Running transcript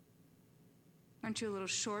Aren't you a little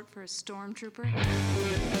short for a stormtrooper?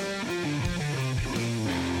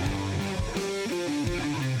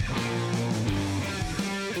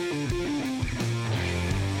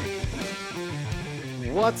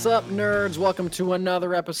 What's up, nerds? Welcome to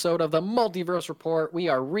another episode of the Multiverse Report. We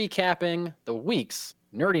are recapping the week's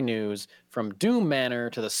nerdy news from Doom Manor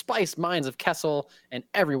to the spiced minds of Kessel and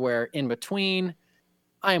everywhere in between.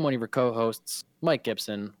 I am one of your co-hosts, Mike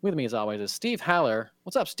Gibson. With me, as always, is Steve Haller.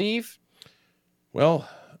 What's up, Steve? Well,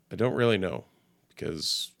 I don't really know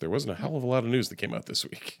because there wasn't a hell of a lot of news that came out this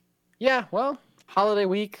week. Yeah, well, holiday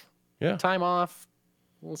week, Yeah, time off,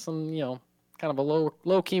 some, kind of a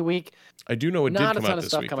low-key week. I do know it Not did come a ton out of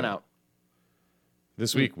this stuff week. coming though. out.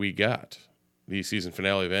 This week we got the season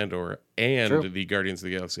finale of Andor and True. the Guardians of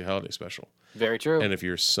the Galaxy holiday special. Very true. And if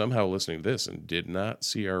you're somehow listening to this and did not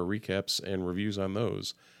see our recaps and reviews on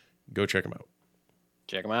those, go check them out.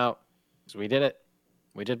 Check them out. 'Cause we did it.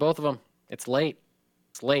 We did both of them. It's late.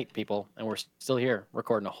 It's late, people, and we're still here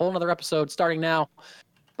recording a whole nother episode starting now.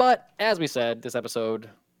 But as we said, this episode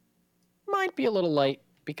might be a little light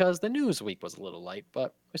because the news week was a little light,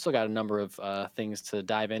 but we still got a number of things to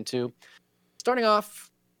dive into. Starting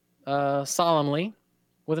off solemnly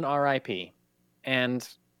with an RIP. And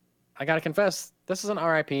I got to confess, this is an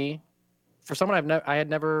RIP for someone I had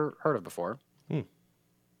never heard of before.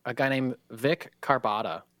 A guy named Vic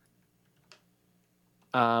Carbata,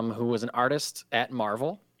 who was an artist at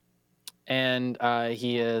Marvel. And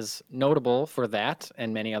he is notable for that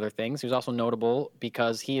and many other things. He was also notable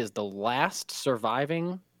because he is the last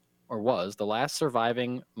surviving, or was the last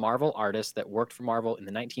surviving Marvel artist that worked for Marvel in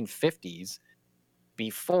the 1950s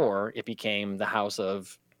before it became the house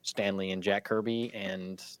of Stan Lee and Jack Kirby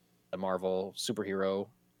and the Marvel superhero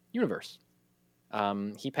universe.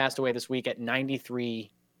 He passed away this week at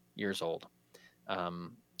 93 years old.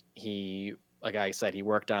 He, like I said, he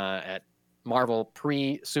worked at Marvel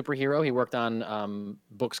pre-superhero. He worked on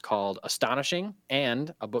books called Astonishing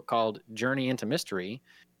and a book called Journey into Mystery,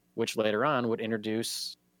 which later on would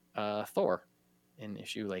introduce Thor in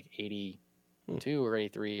issue like 82 or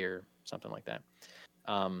 83 or something like that.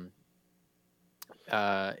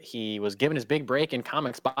 He was given his big break in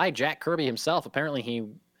comics by Jack Kirby himself. Apparently he,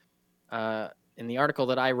 in the article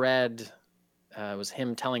that I read, was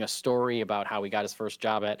him telling a story about how he got his first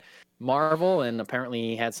job at Marvel, and apparently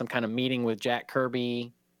he had some kind of meeting with Jack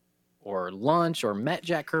Kirby or lunch or met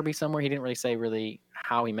Jack Kirby somewhere. He didn't really say really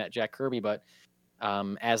how he met Jack Kirby, but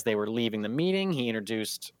as they were leaving the meeting, he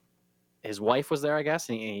introduced his wife was there, I guess,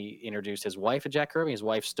 and he introduced his wife to Jack Kirby. His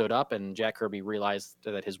wife stood up, and Jack Kirby realized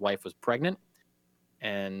that his wife was pregnant,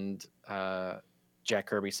 and Jack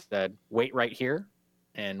Kirby said, "Wait right here,"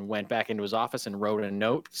 and went back into his office and wrote a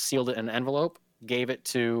note, sealed it in an envelope, gave it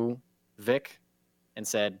to Vic, and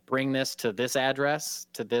said, "Bring this to this address,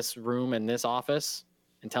 to this room in this office,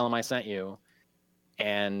 and tell him I sent you."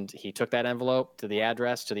 And he took that envelope to the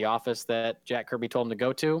address, to the office that Jack Kirby told him to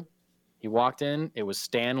go to. He walked in. It was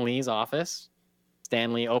Stan Lee's office.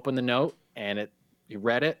 Stan Lee opened the note, and he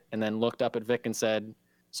read it, and then looked up at Vic and said,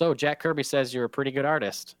 "So Jack Kirby says you're a pretty good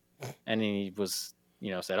artist." And he was,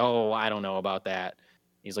 said, "Oh, I don't know about that."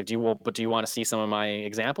 He's like, do you want to see some of my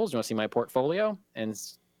examples? Do you want to see my portfolio? And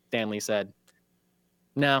Stan Lee said,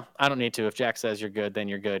 "No, I don't need to. If Jack says you're good, then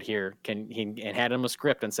you're good. Here." And had him a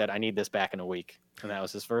script and said, "I need this back in a week." And that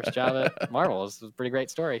was his first job at Marvel. It was a pretty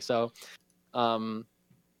great story. So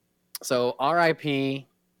R.I.P.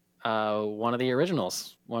 One of the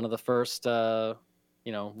originals, one of the first,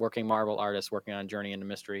 working Marvel artists working on Journey into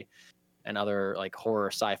Mystery and other like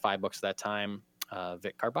horror sci-fi books at that time.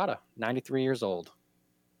 Vic Carbata, 93 years old.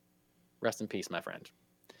 Rest in peace, my friend.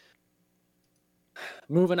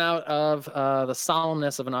 Moving out of the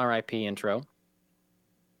solemnness of an RIP intro.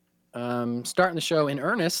 Starting the show in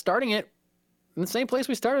earnest, starting it in the same place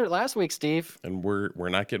we started it last week, Steve. And we're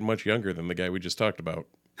not getting much younger than the guy we just talked about.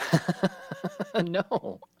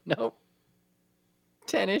 No.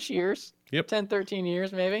 10-ish years. Yep. 10, 13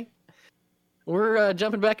 years, maybe. We're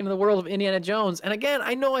jumping back into the world of Indiana Jones. And again,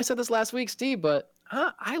 I know I said this last week, Steve, but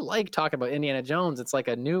I like talking about Indiana Jones. It's like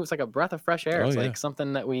a breath of fresh air. Oh, it's yeah. like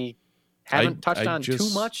something that we haven't touched on too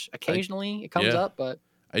much. Occasionally it comes up, but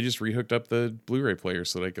I just rehooked up the Blu-ray player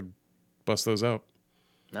so that I could bust those out.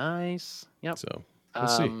 Nice. Yep. So we'll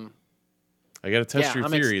see. I got to test your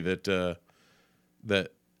theory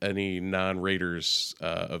that any non-Raiders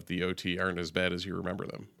of the OT aren't as bad as you remember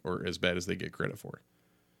them, or as bad as they get credit for.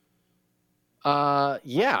 I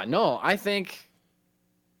think.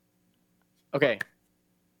 Okay.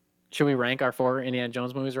 Should we rank our 4 Indiana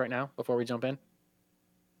Jones movies right now before we jump in?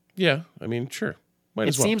 Yeah, I mean, sure. Might It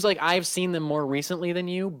as well. seems like I've seen them more recently than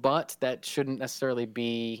you, but that shouldn't necessarily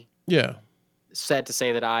be. Yeah. said to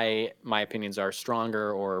say that my opinions are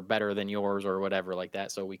stronger or better than yours or whatever like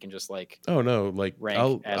that. So we can just like, oh no, like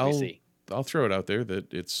rank as we see. I'll throw it out there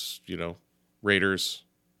that it's, Raiders,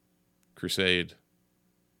 Crusade,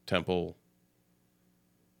 Temple,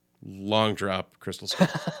 long drop, Crystal Skull.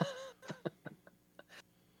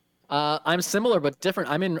 I'm similar but different.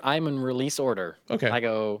 I'm in release order. Okay. I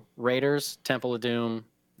go Raiders, Temple of Doom,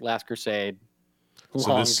 Last Crusade,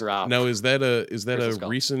 long drop. Now is that a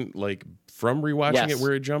recent, like, from rewatching it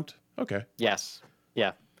where it jumped? Okay. Yes.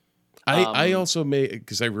 Yeah. I also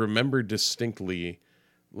because I remember distinctly,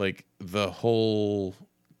 like, the whole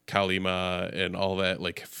Kalima and all that,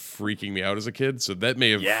 like, freaking me out as a kid. So that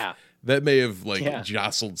may have like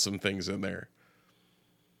jostled some things in there.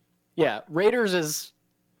 Yeah, Raiders is,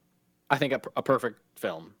 I think, a perfect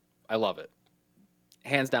film. I love it,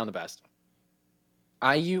 hands down the best.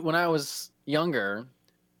 When I was younger,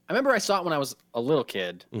 I remember I saw it when I was a little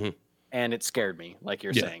kid, and it scared me. Like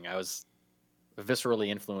you're saying, I was viscerally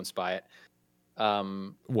influenced by it.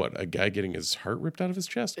 What, a guy getting his heart ripped out of his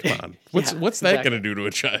chest? Come on, what's that going to do to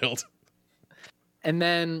a child? And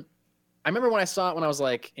then I remember when I saw it when I was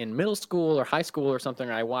like in middle school or high school or something.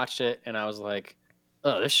 I watched it and I was like,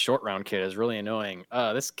 "Oh, this short round kid is really annoying.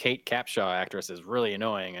 This Kate Capshaw actress is really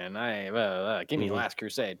annoying." And give me Last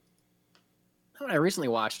Crusade. When I recently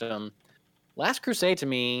watched them, Last Crusade to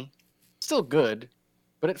me still good,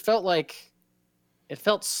 but it felt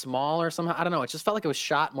small or somehow. I don't know. It just felt like it was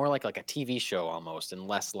shot more like a TV show almost, and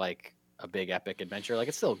less like a big epic adventure. Like,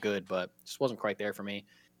 it's still good, but just wasn't quite there for me.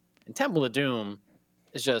 And Temple of Doom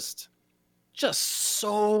is just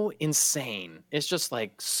so insane. It's just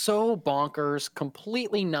like so bonkers,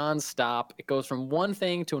 completely nonstop. It goes from one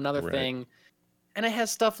thing to another thing, and it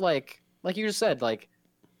has stuff like you just said, like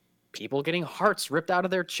people getting hearts ripped out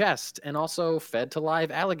of their chest, and also fed to live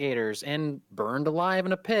alligators, and burned alive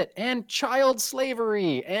in a pit, and child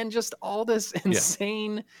slavery, and just all this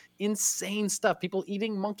insane stuff. People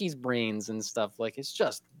eating monkeys' brains and stuff. Like, it's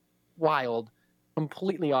just wild,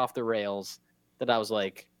 completely off the rails. That I was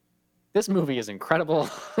like, this movie is incredible.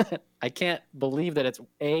 I can't believe that it's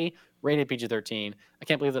rated PG-13. I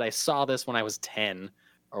can't believe that I saw this when I was 10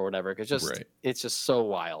 or whatever. Because it's just so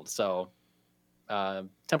wild. So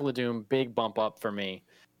Temple of Doom, big bump up for me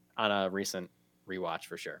on a recent rewatch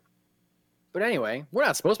for sure. But anyway, we're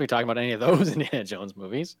not supposed to be talking about any of those Indiana Jones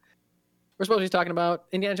movies. We're supposed to be talking about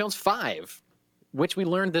Indiana Jones 5, which we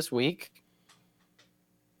learned this week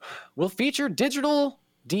will feature digital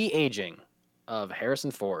de-aging of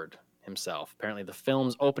Harrison Ford himself. Apparently, the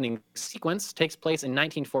film's opening sequence takes place in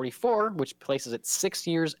 1944, which places it 6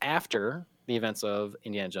 years after the events of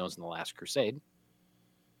Indiana Jones and the Last Crusade,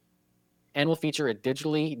 and will feature a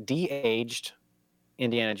digitally de-aged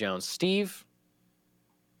Indiana Jones. Steve,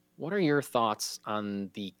 what are your thoughts on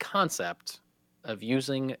the concept of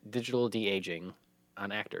using digital de-aging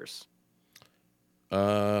on actors?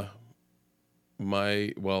 Let's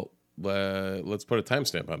put a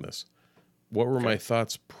timestamp on this. What were my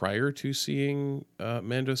thoughts prior to seeing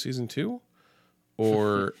Mando Season 2?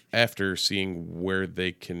 Or after seeing where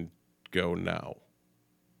they can go now?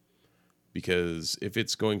 Because if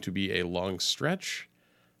it's going to be a long stretch,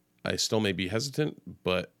 I still may be hesitant,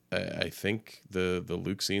 but I think the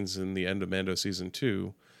Luke scenes in the end of Mando Season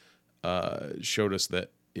 2 showed us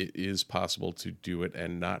that it is possible to do it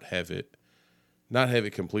and not have it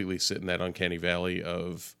completely sit in that uncanny valley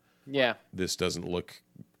of, this doesn't look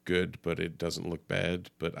good, but it doesn't look bad,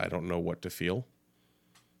 but I don't know what to feel.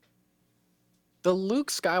 The Luke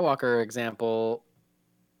Skywalker example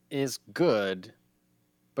is good,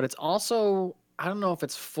 but it's also, I don't know if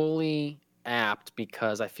it's fully apt,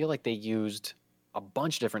 because I feel like they used a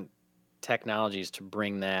bunch of different technologies to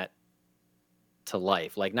bring that to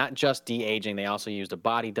life. Like, not just de-aging, they also used a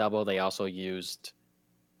body double, they also used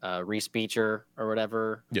re-speecher or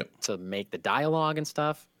whatever to make the dialogue and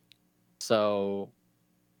stuff. So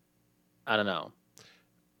I don't know.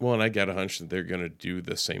 Well, and I got a hunch that they're going to do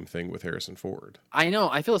the same thing with Harrison Ford. I know.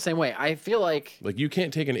 I feel the same way. I feel like you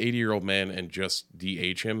can't take an 80-year-old man and just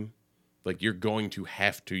de-age him. Like, you're going to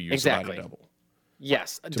have to use a body double.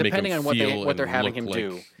 Yes, depending on what they're having him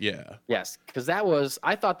do. Yeah. Yes, because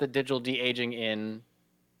I thought the digital de-aging in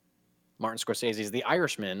Martin Scorsese's The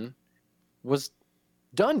Irishman was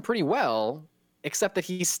done pretty well, except that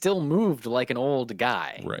he still moved like an old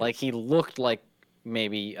guy. Right. Like, he looked like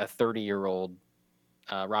maybe a 30-year-old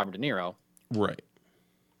Robert De Niro. Right.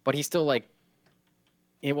 But he still, like,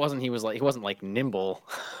 he wasn't like nimble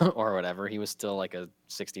or whatever. He was still like a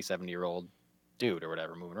 60, 70-year-old dude or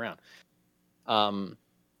whatever moving around.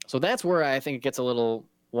 So that's where I think it gets a little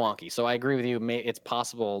wonky. So I agree with you. It's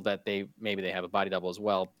possible that maybe they have a body double as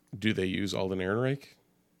well. Do they use Alden Ehrenreich?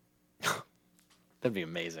 That'd be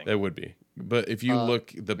amazing. That would be. But if you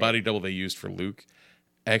look, the body double they used for Luke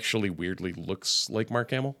actually weirdly looks like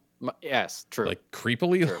Mark Hamill. Yes, true. Like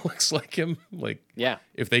creepily looks like him. Like, yeah.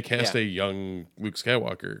 If they cast a young Luke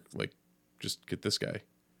Skywalker, like, just get this guy.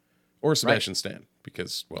 Or Sebastian Stan,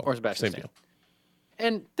 because, well, or Sebastian same Stan. deal.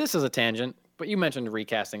 And this is a tangent, but you mentioned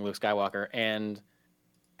recasting Luke Skywalker, and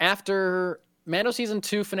after Mando Season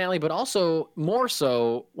 2 finale, but also more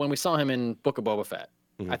so when we saw him in Book of Boba Fett.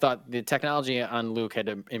 I thought the technology on Luke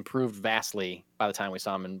had improved vastly by the time we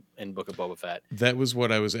saw him in Book of Boba Fett. That was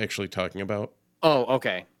what I was actually talking about. Oh,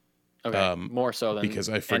 okay. Okay, more so than because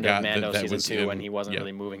I forgot Mando that Season was 2 when he wasn't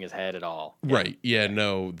really moving his head at all. Yeah. Right. Yeah,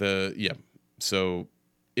 no, So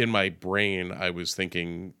in my brain, I was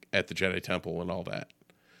thinking at the Jedi Temple and all that.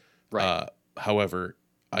 Right. However,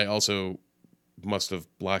 I also must have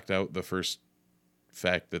blocked out the first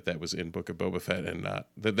fact that was in Book of Boba Fett and not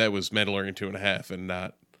that was Mandalorian 2.5 and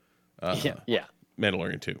not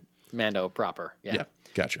Mandalorian 2. Mando proper. Yeah.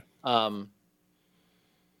 Gotcha.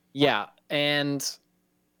 Yeah, and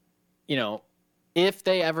if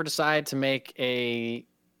they ever decide to make a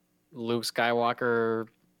Luke Skywalker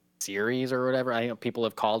series or whatever, I know people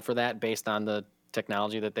have called for that based on the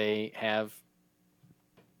technology that they have.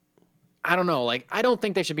 I don't know. Like, I don't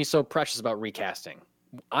think they should be so precious about recasting.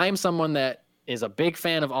 I'm someone that is a big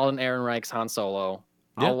fan of Alden Ehrenreich's Han Solo.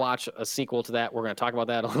 Yeah. I'll watch a sequel to that. We're going to talk about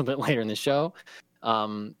that a little bit later in the show.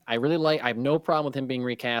 I have no problem with him being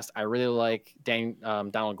recast. I really like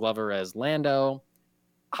Donald Glover as Lando.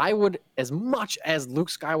 I would, as much as Luke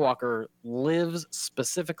Skywalker lives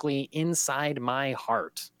specifically inside my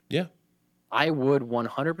heart. Yeah. I would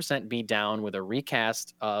 100% be down with a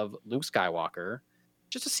recast of Luke Skywalker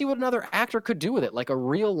just to see what another actor could do with it. Like a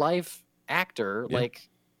real life actor. Yeah. Like,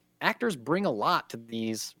 actors bring a lot to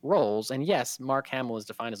these roles. And yes, Mark Hamill is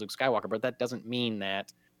defined as Luke Skywalker, but that doesn't mean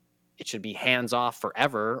that it should be hands off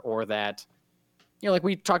forever, or that, like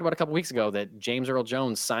we talked about a couple weeks ago, that James Earl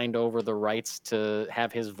Jones signed over the rights to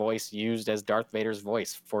have his voice used as Darth Vader's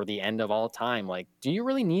voice for the end of all time. Like, do you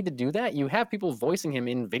really need to do that? You have people voicing him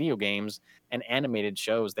in video games and animated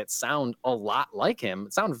shows that sound a lot like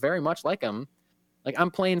him, sound very much like him. Like,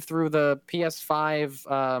 I'm playing through the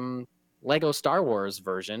PS5 Lego Star Wars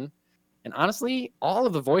version, and honestly, all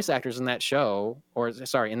of the voice actors in that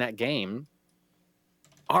in that game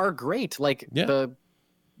are great. Like, the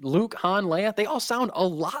Luke, Han, Leia, they all sound a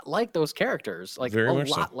lot like those characters. Like, very a much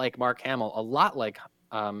lot so. like Mark Hamill, a lot like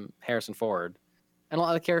Harrison Ford, and a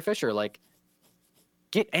lot like Carrie Fisher. Like,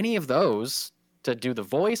 get any of those to do the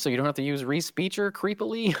voice so you don't have to use Reese Beecher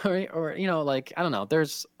creepily, or like, I don't know.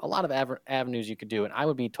 There's a lot of avenues you could do, and I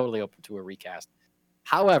would be totally open to a recast.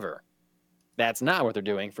 However, that's not what they're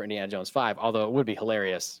doing for Indiana Jones 5, although it would be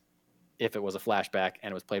hilarious if it was a flashback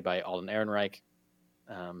and it was played by Alden Ehrenreich.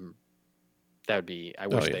 That would be, I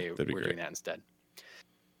wish they were doing that instead.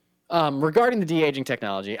 Regarding the de-aging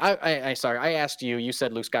technology, I asked you, you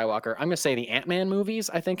said Luke Skywalker. I'm going to say the Ant-Man movies,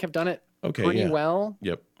 I think, have done it pretty well.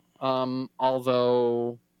 Yep.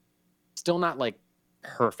 Although still not like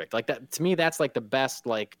perfect. Like, that, to me, that's like the best,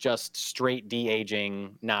 like, just straight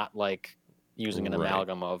de-aging, not like using an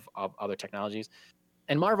amalgam of other technologies.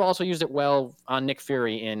 And Marvel also used it well on Nick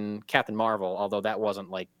Fury in Captain Marvel, although that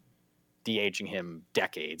wasn't like de-aging him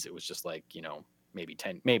decades. It was just like,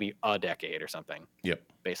 maybe a decade or something. Yep.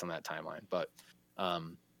 Based on that timeline. But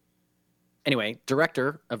anyway,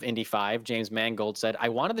 director of Indy 5, James Mangold, said, I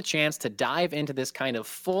wanted the chance to dive into this kind of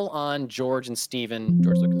full-on George Lucas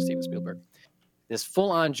and Steven Spielberg, this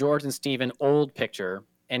full-on George and Steven old picture,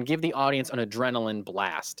 and give the audience an adrenaline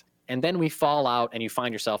blast. And then we fall out and you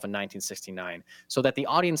find yourself in 1969, so that the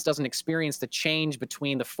audience doesn't experience the change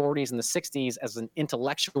between the 40s and the 60s as an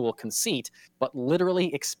intellectual conceit, but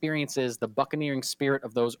literally experiences the buccaneering spirit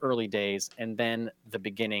of those early days and then the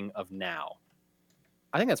beginning of now.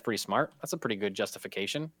 I think that's pretty smart. That's a pretty good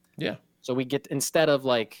justification. Yeah. So we get, instead of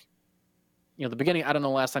like, the beginning, I don't know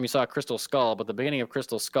the last time you saw Crystal Skull, but the beginning of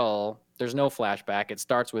Crystal Skull, there's no flashback. It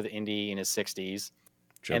starts with Indy in his 60s.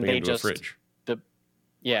 Jumping into a fridge.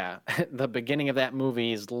 Yeah, the beginning of that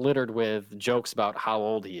movie is littered with jokes about how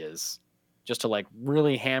old he is, just to like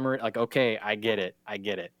really hammer it. Like, okay, I get it.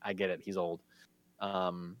 He's old.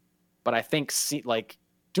 But I think like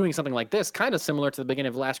doing something like this, kind of similar to the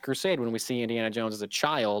beginning of Last Crusade, when we see Indiana Jones as a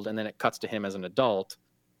child and then it cuts to him as an adult.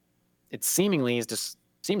 It seemingly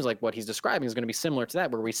seems like what he's describing is going to be similar to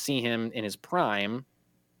that, where we see him in his prime,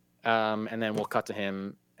 and then we'll cut to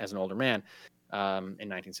him as an older man in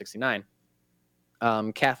 1969.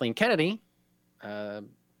 Kathleen Kennedy,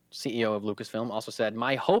 CEO of Lucasfilm, also said,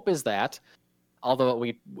 my hope is that although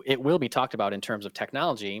it will be talked about in terms of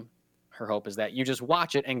technology, her hope is that you just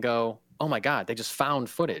watch it and go, oh my God, they just found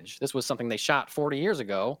footage. This was something they shot 40 years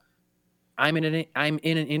ago. I'm in an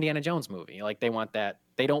Indiana Jones movie. Like, they want that.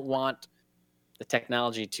 They don't want the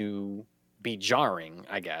technology to be jarring,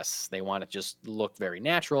 I guess. They want it to just look very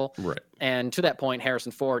natural. Right. And to that point,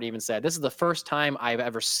 Harrison Ford even said, this is the first time I've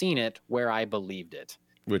ever seen it where I believed it.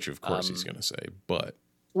 Which, of course, he's going to say, but...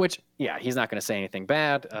 Which, yeah, he's not going to say anything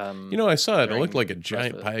bad. I saw it. It looked like a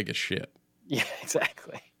giant bag of shit. Yeah,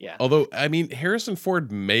 exactly. Yeah. Although, I mean, Harrison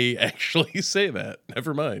Ford may actually say that.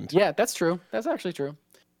 Never mind. Yeah, that's true. That's actually true.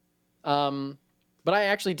 But I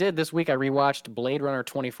actually did this week. I rewatched Blade Runner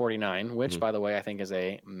 2049, which, by the way, I think is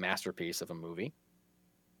a masterpiece of a movie.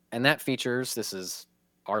 And that features, this is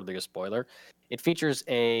hardly a spoiler, it features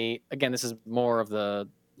again, this is more of the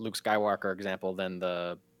Luke Skywalker example than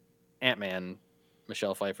the Ant-Man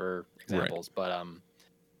Michelle Pfeiffer examples. Right.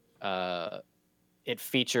 But it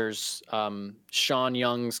features Sean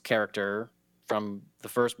Young's character from the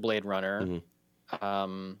first Blade Runner,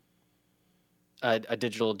 a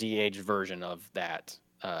digital de-aged version of that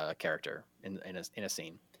character in a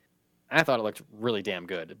scene. And I thought it looked really damn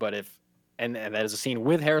good. But and that is a scene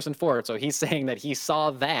with Harrison Ford, so he's saying that he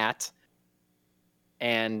saw that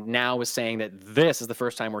and now is saying that this is the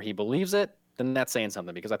first time where he believes it, then that's saying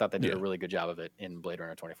something, because I thought they did a really good job of it in Blade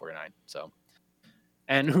Runner 2049. So,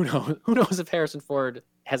 and who knows if Harrison Ford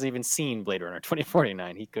has even seen Blade Runner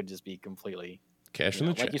 2049? He could just be completely cashing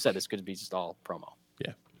the check. Like you said, this could be just all promo.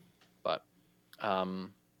 Yeah. But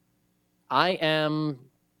I am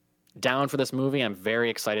down for this movie. I'm very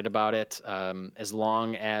excited about it. As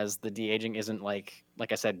long as the de-aging isn't like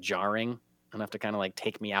I said, jarring enough to kind of like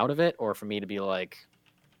take me out of it, or for me to be like,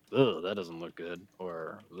 ugh, that doesn't look good,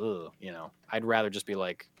 or ugh, I'd rather just be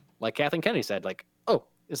like Kathleen Kennedy said, like, oh,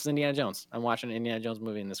 this is Indiana Jones. I'm watching an Indiana Jones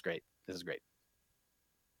movie, and this is great.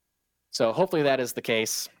 So hopefully that is the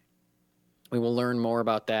case. We will learn more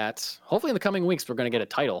about that. Hopefully in the coming weeks, we're going to get a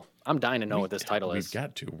title. I'm dying to know what this title is. We've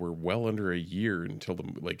got to. We're well under a year until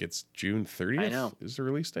it's June 30th. I know. Is the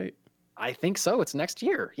release date? I think so. It's next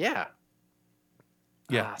year. Yeah.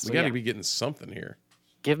 Yeah. We got to be getting something here.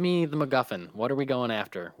 Give me the MacGuffin. What are we going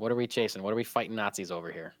after? What are we chasing? What are we fighting Nazis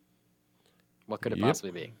over here? What could it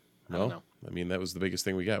possibly be? I don't know. I mean, that was the biggest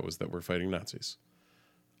thing we got, was that we're fighting Nazis.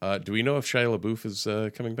 Do we know if Shia LaBeouf is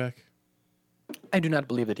coming back? I do not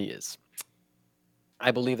believe that he is.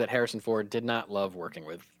 I believe that Harrison Ford did not love working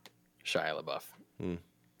with Shia LaBeouf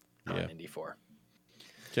on Indy 4.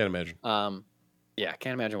 Can't imagine. Yeah,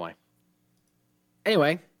 can't imagine why.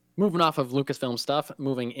 Anyway, moving off of Lucasfilm stuff,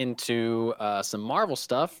 moving into some Marvel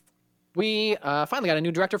stuff, we finally got a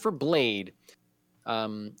new director for Blade.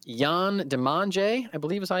 Jan Demange, I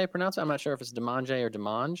believe is how you pronounce it. I'm not sure if it's Demange or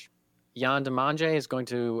Demange. Jan Demange is going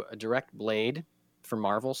to direct Blade for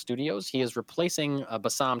Marvel Studios. He is replacing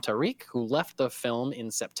Bassam Tariq, who left the film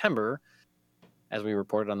in September, as we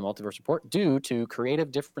reported on the Multiverse Report, due to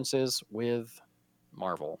creative differences with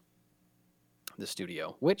Marvel, the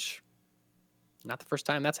studio, which, not the first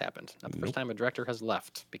time that's happened. Not the first time a director has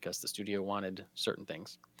left because the studio wanted certain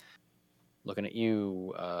things. Looking at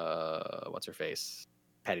you, what's her face?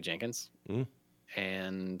 Patty Jenkins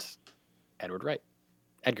and Edgar Wright.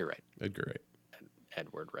 Edward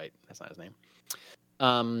Wright. That's not his name.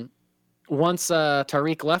 Once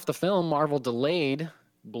Tariq left the film, Marvel delayed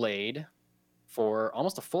Blade for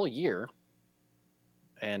almost a full year,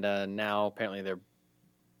 and now apparently they're,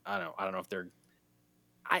 I don't know if they're.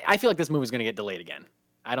 I feel like this movie's going to get delayed again.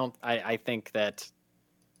 I think that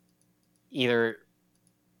either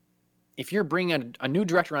if you're bringing a new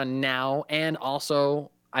director on now, and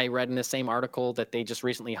also I read in the same article that they just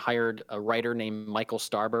recently hired a writer named Michael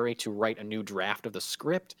Starbury to write a new draft of the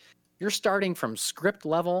script. You're starting from script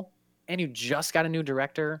level, and you just got a new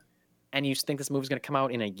director, and you think this movie's going to come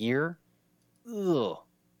out in a year? Ugh.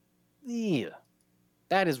 Yeah.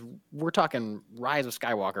 We're talking Rise of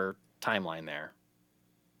Skywalker timeline there.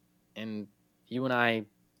 And you and I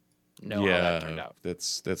know how that turned out.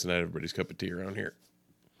 That's not everybody's cup of tea around here.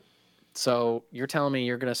 So you're telling me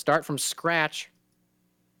you're going to start from scratch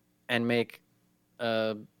and make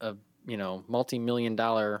a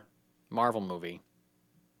multi-million-dollar Marvel movie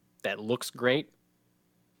that looks great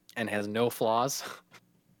and has no flaws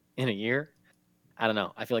in a year? I don't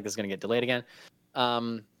know. I feel like this is going to get delayed again.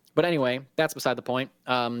 But anyway, that's beside the point.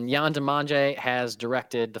 Jan Demange has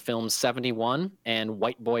directed the films 71 and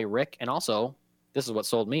White Boy Rick, and also, this is what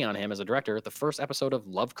sold me on him as a director, the first episode of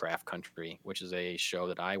Lovecraft Country, which is a show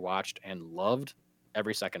that I watched and loved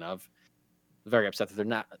every second of. Very upset that they're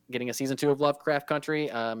not getting a season 2 of Lovecraft Country.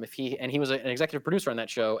 He was an executive producer on that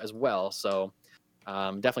show as well, so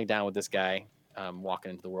definitely down with this guy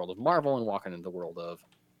walking into the world of Marvel and walking into the world of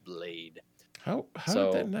Blade. How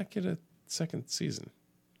So, did that not get a second season?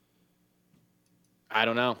 I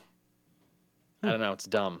don't know. I don't know. It's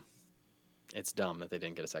dumb. It's dumb that they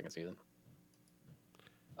didn't get a second season.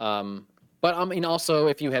 But I mean, also,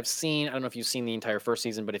 if you have seen, I don't know if you've seen the entire first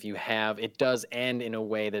season, but if you have, it does end in a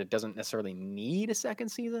way that it doesn't necessarily need a second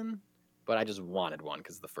season. But I just wanted one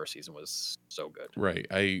because the first season was so good. Right.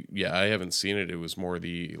 I haven't seen it. It was more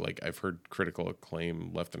the I've heard critical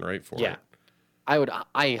acclaim left and right for it.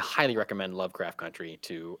 I highly recommend Lovecraft Country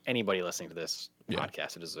to anybody listening to this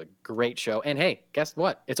podcast. It is a great show. And hey, guess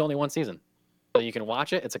what? It's only one season. So you can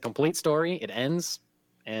watch it. It's a complete story. It ends,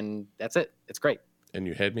 and that's it. It's great. And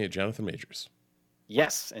you had me at Jonathan Majors.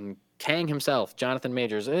 Yes, and Kang himself, Jonathan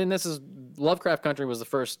Majors. And this is Lovecraft Country was the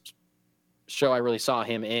first show I really saw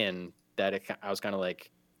him in that I was kind of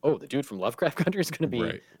like, oh, the dude from Lovecraft Country is going to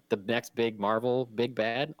be the next big Marvel big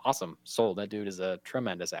bad. Awesome. Sold. That dude is a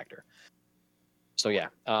tremendous actor. So yeah.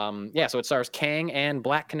 So it stars Kang and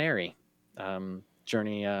Black Canary.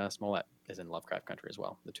 Journey Smollett is in Lovecraft Country as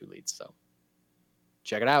well, the two leads. So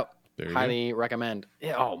check it out. Highly recommend.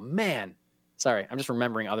 Yeah, oh man. Sorry, I'm just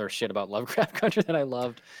remembering other shit about Lovecraft Country that I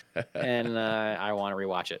loved, and I want to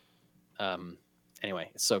rewatch it.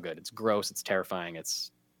 Anyway, it's so good. It's gross. It's terrifying.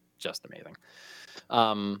 It's just amazing.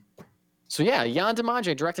 So yeah, Jan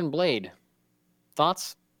DiMaggio directing Blade.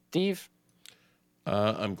 Thoughts, Steve?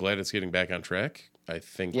 I'm glad it's getting back on track. I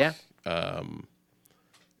think. Yeah.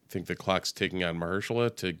 Think the clock's ticking on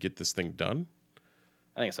Mahershala to get this thing done.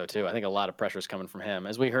 I think so too. I think a lot of pressure is coming from him,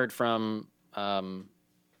 as we heard from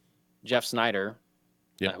Jeff Snyder,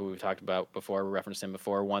 who we've talked about before. We referenced him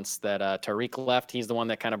before. Once that Tariq left, he's the one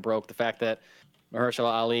that kind of broke the fact that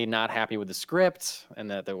Mahershala Ali not happy with the script,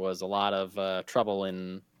 and that there was a lot of trouble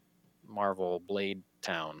in Marvel Blade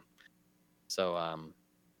Town. So, I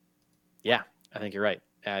think you're right.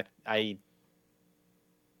 I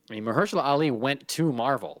mean, Mahershala Ali went to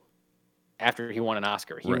Marvel after he won an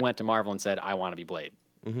Oscar. He went to Marvel and said, I want to be Blade.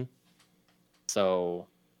 Mm-hmm. So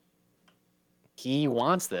he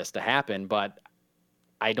wants this to happen, but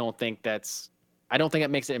I don't think it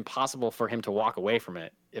makes it impossible for him to walk away from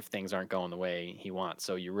it if things aren't going the way he wants.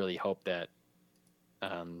 So you really hope that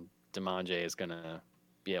DiMaggio is going to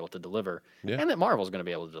be able to deliver, and that Marvel's going to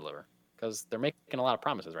be able to deliver, because they're making a lot of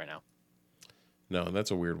promises right now. No, and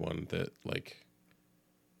that's a weird one that,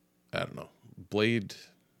 I don't know. Blade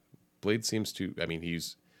seems to, I mean,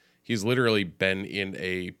 he's literally been in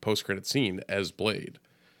a post-credit scene as Blade.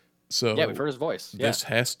 So yeah, we've heard his voice. This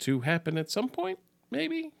has to happen at some point,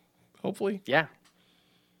 maybe, hopefully. Yeah.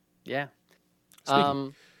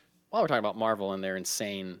 While we're talking about Marvel and their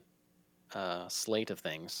insane slate of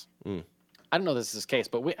things, I don't know if this is the case,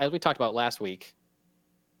 but as we talked about last week,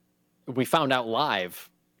 we found out live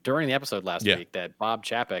during the episode last week that Bob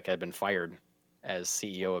Chapek had been fired as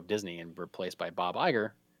CEO of Disney and replaced by Bob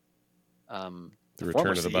Iger. The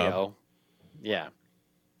return of the CEO, Bob. Yeah.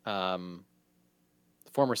 The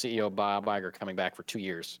former CEO, Bob Iger, coming back for 2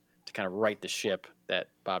 years to kind of right the ship that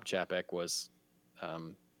Bob Chapek was,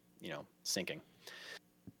 sinking.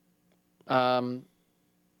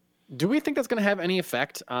 Do we think that's going to have any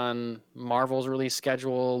effect on Marvel's release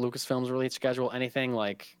schedule, Lucasfilm's release schedule, anything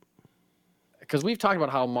like? Because we've talked about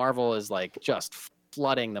how Marvel is just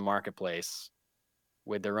flooding the marketplace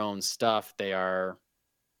with their own stuff. They are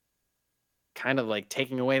kind of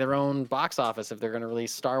taking away their own box office if they're going to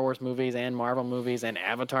release Star Wars movies and Marvel movies and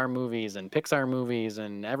Avatar movies and Pixar movies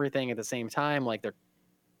and everything at the same time. They're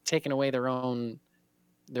taking away their own,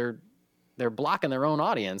 they're blocking their own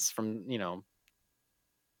audience from,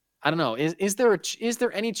 I don't know. Is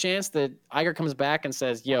there any chance that Iger comes back and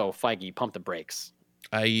says, yo, Feige, pump the brakes?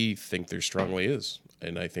 I think there strongly is,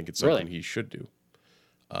 and I think it's something he should do.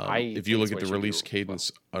 If you look at the release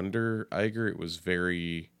cadence under Iger, it was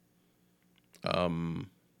very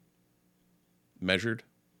measured.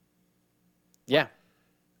 Yeah.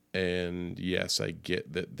 And yes, I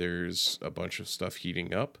get that there's a bunch of stuff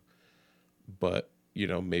heating up, but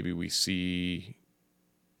maybe we see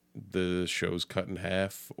the shows cut in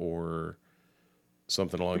half or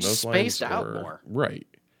something along those lines. Spaced out more. Right.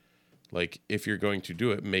 If you're going to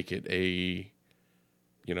do it, make it a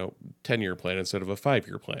 10-year plan instead of a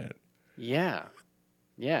 5-year plan. Yeah.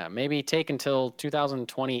 Maybe take until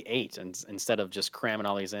 2028 instead of just cramming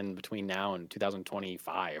all these in between now and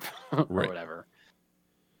 2025 or whatever.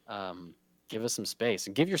 Give us some space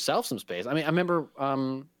and give yourself some space. I mean, I remember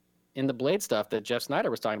in the Blade stuff that Jeff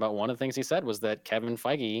Snyder was talking about, one of the things he said was that Kevin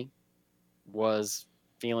Feige was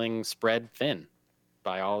feeling spread thin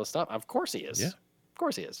by all the stuff. Of course he is. Yeah. Of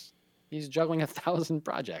course he is. He's juggling 1,000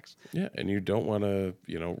 projects. Yeah, and you don't want to,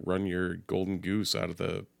 run your golden goose out of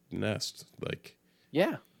the nest. Like,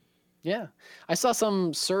 Yeah. I saw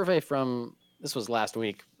some survey from, this was last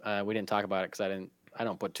week. We didn't talk about it because I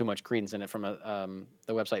don't put too much credence in it, from the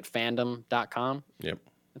website fandom.com. Yep.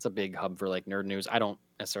 It's a big hub for like nerd news. I don't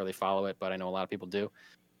necessarily follow it, but I know a lot of people do.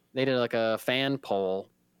 They did like a fan poll.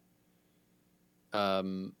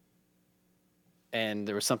 And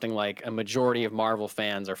there was something like a majority of Marvel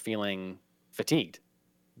fans are feeling fatigued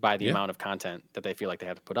by the amount of content that they feel like they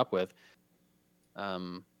have to put up with.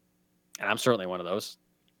 And I'm certainly one of those,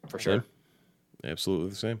 for sure. Absolutely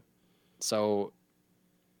the same. So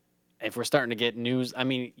if we're starting to get news, I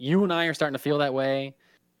mean, you and I are starting to feel that way.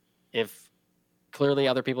 If clearly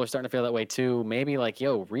other people are starting to feel that way too, maybe like,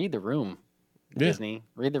 yo, read the room, Disney.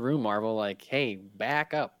 Read the room, Marvel. Like, hey,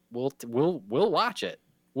 back up. We'll watch it.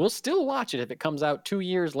 We'll still watch it if it comes out 2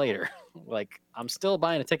 years later. Like, I'm still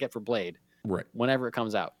buying a ticket for Blade. Right. Whenever it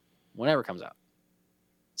comes out.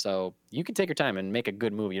 So you can take your time and make a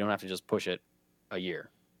good movie. You don't have to just push it a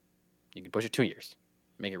year. You can push it 2 years.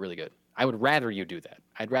 Make it really good. I would rather you do that.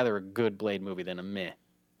 I'd rather a good Blade movie than a meh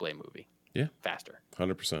Blade movie. Yeah. Faster.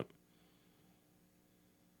 100%.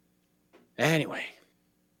 Anyway.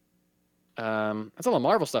 That's all the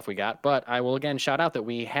Marvel stuff we got, but I will again shout out that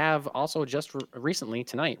we have also just recently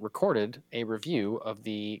tonight recorded a review of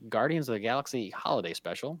the Guardians of the Galaxy holiday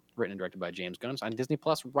special, written and directed by James Gunn, on Disney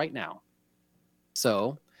Plus right now.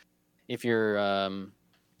 So if you're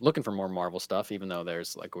looking for more Marvel stuff, even though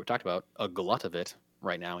there's, like we talked about, a glut of it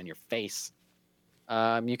right now in your face,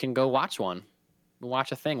 you can go watch one.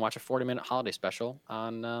 Watch a 40-minute holiday special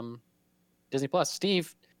on Disney Plus.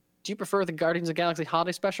 Steve, do you prefer the Guardians of the Galaxy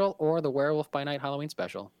holiday special or the Werewolf by Night Halloween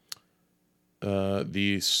special?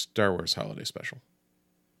 The Star Wars holiday special.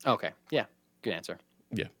 Okay. Yeah. Good answer.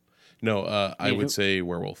 Yeah. No, I would say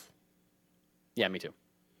Werewolf. Yeah, me too.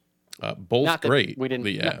 Both not great. We didn't.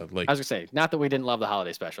 Yeah, I was gonna say, not that we didn't love the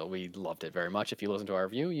holiday special. We loved it very much. If you listen to our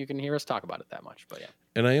review, you can hear us talk about it that much. But yeah.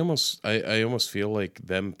 And I almost feel like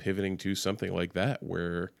them pivoting to something like that,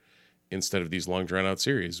 where instead of these long drawn out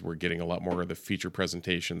series, we're getting a lot more of the feature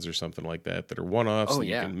presentations or something like that are one-offs that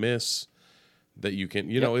you can miss, that you can,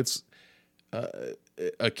 know, it's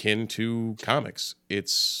akin to comics.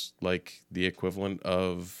 It's like the equivalent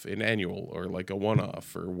of an annual or like a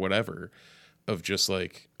one-off or whatever, of just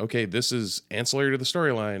like, okay, this is ancillary to the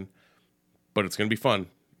storyline, but it's going to be fun.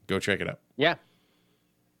 Go check it out. Yeah.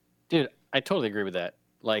 Dude, I totally agree with that.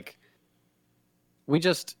 Like, we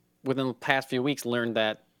just, within the past few weeks, learned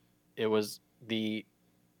that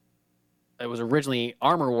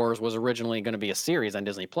Armor Wars was originally going to be a series on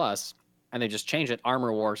Disney Plus, and they just changed it.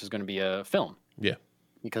 Armor Wars is going to be a film. Yeah.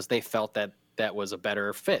 Because they felt that was a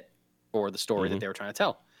better fit for the story that they were trying to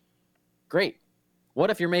tell. Great. What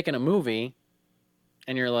if you're making a movie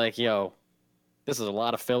and you're like, yo, this is a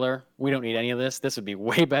lot of filler. We don't need any of this. This would be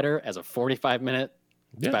way better as a 45-minute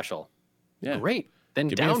special. Yeah. Great. Then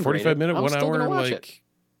give me a 45-minute, 1 hour, like,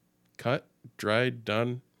 cut, dried,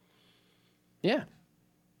 done. Yeah.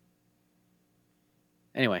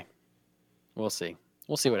 Anyway, we'll see.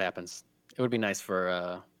 We'll see what happens. It would be nice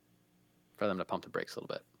for them to pump the brakes a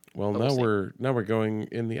little bit. Well, now we're going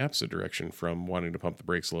in the opposite direction from wanting to pump the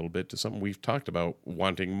brakes a little bit to something we've talked about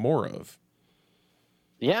wanting more of.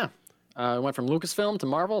 Yeah. We went from Lucasfilm to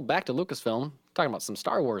Marvel, back to Lucasfilm, talking about some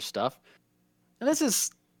Star Wars stuff. And this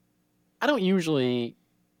is, I don't usually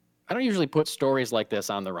put stories like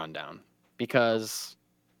this on the rundown, because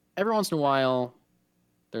every once in a while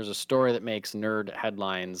there's a story that makes nerd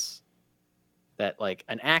headlines that, like,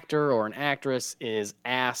 an actor or an actress is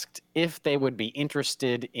asked if they would be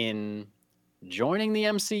interested in joining the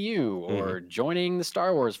MCU or joining the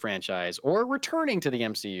Star Wars franchise or returning to the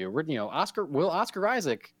MCU. You know, will Oscar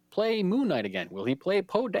Isaac play Moon Knight again? Will he play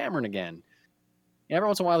Poe Dameron again? And every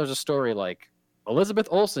once in a while there's a story like Elizabeth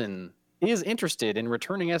Olsen is interested in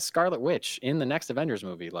returning as Scarlet Witch in the next Avengers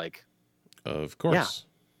movie. Like, of course.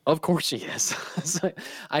 Yeah, of course she is. So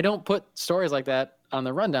I don't put stories like that on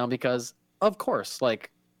the rundown because, of course,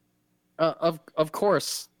 like, of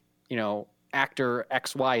course, you know, actor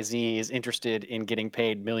XYZ is interested in getting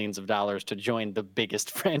paid millions of dollars to join the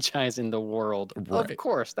biggest franchise in the world. Right. Of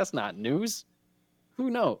course, that's not news. Who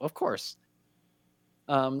knows? Of course.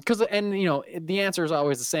 And you know, the answer is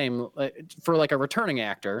always the same for like a returning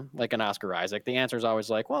actor, like an Oscar Isaac. The answer is always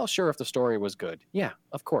like, well, sure, if the story was good. Yeah,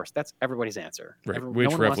 of course. That's everybody's answer. Right.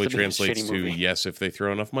 Which roughly translates to yes, if they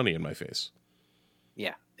throw enough money in my face.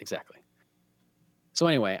 Yeah, exactly. So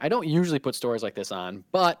anyway, I don't usually put stories like this on,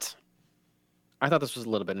 but I thought this was a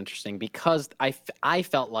little bit interesting because I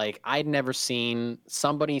felt like I'd never seen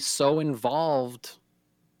somebody so involved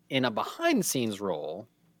in a behind the scenes role,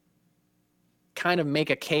 kind of make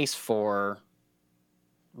a case for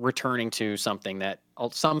returning to something that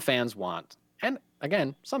some fans want. And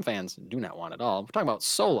again, some fans do not want at all. We're talking about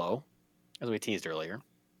Solo, as we teased earlier,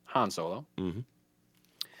 Han Solo. Mm-hmm.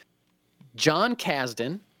 John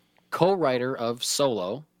Kasdan, co-writer of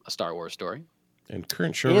Solo, a Star Wars story. And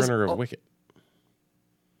current showrunner of Wicket.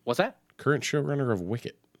 What's that? Current showrunner of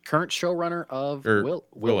Wicket. Current showrunner of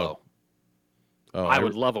Willow. Oh, I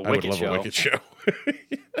would love a Wicket show.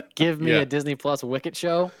 Give me a Disney Plus Wicket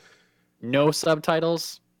show. No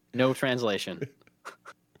subtitles, no translation.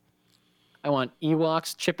 I want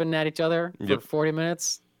Ewoks chipping at each other for 40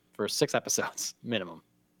 minutes for 6 episodes minimum.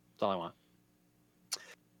 That's all I want.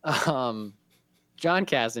 John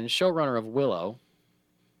Kasdan, showrunner of Willow,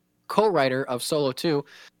 co-writer of Solo 2.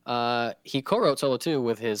 He co-wrote Solo 2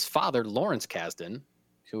 with his father, Lawrence Kasdan,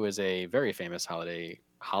 who is a very famous Holiday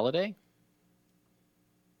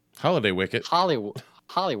Wicket. Hollywood.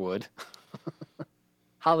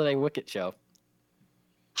 Holiday Wicket show.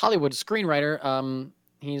 Hollywood screenwriter.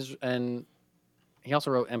 He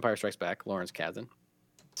also wrote Empire Strikes Back, Lawrence Kasdan.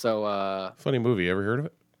 So funny movie. Ever heard of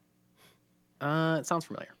it? It sounds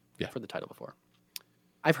familiar. Yeah. For the title before.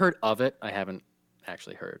 I've heard of it. I haven't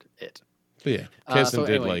actually heard it. But yeah, Kasdan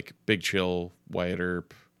did like Big Chill, Wyatt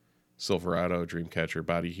Earp, Silverado, Dreamcatcher,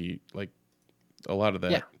 Body Heat, like a lot of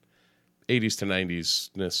that 80s to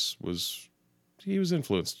 90s-ness he was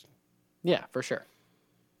influenced. Yeah, for sure.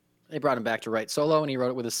 They brought him back to write Solo, and he wrote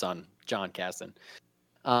it with his son, John Kasdan.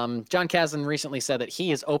 John Kasdan recently said that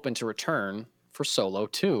he is open to return for Solo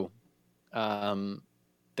 2.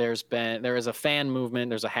 There is a fan movement.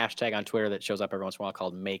 There's a hashtag on Twitter that shows up every once in a while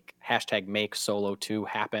called #make Solo 2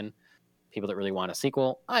 happen. People that really want a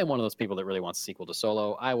sequel. I'm one of those people that really wants a sequel to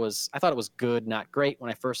Solo. I thought it was good, not great when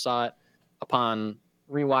I first saw it. Upon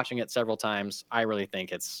rewatching it several times, I really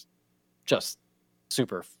think it's just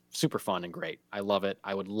super, super fun and great. I love it.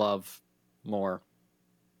 I would love more.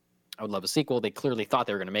 I would love a sequel. They clearly thought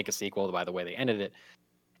they were going to make a sequel by the way they ended it,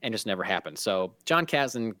 and just never happened. So John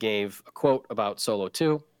Kasdan gave a quote about Solo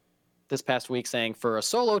 2 this past week saying, "For a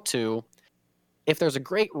Solo 2, if there's a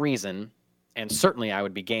great reason, and certainly I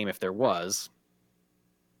would be game if there was,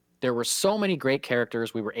 there were so many great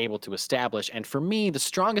characters we were able to establish, and for me, the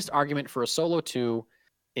strongest argument for a Solo 2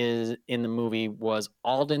 in the movie was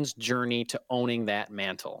Alden's journey to owning that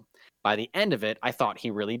mantle. By the end of it, I thought he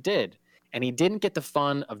really did, and he didn't get the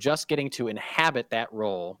fun of just getting to inhabit that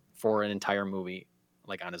role for an entire movie,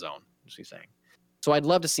 like on his own," is what he's saying. So I'd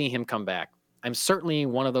love to see him come back. I'm certainly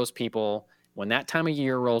one of those people, when that time of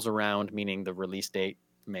year rolls around, meaning the release date,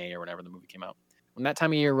 May or whenever the movie came out, when that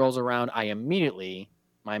time of year rolls around,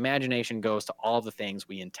 my imagination goes to all the things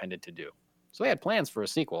we intended to do. So they had plans for a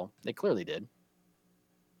sequel. They clearly did.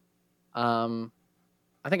 I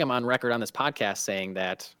think I'm on record on this podcast saying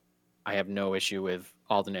that I have no issue with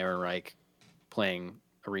Alden Ehrenreich playing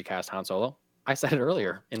a recast Han Solo. I said it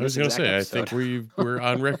earlier. I was going to say, episode. I think we're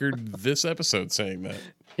on record this episode saying that.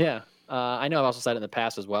 Yeah. I know I've also said it in the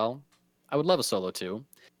past as well. I would love a Solo 2.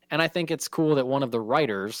 And I think it's cool that one of the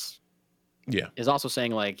writers is also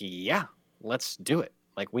saying, like, yeah, let's do it.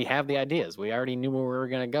 Like, we have the ideas. We already knew where we were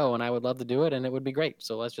going to go, and I would love to do it, and it would be great.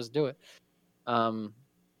 So let's just do it.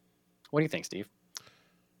 What do you think, Steve?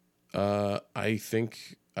 I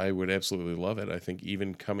think I would absolutely love it. I think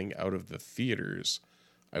even coming out of the theaters,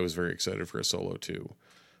 I was very excited for a Solo 2.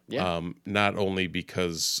 Yeah. Not only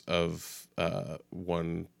because of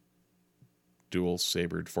one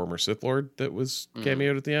dual-sabered former Sith Lord that was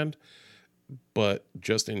cameoed at the end, but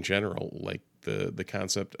just in general, like the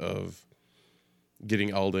concept of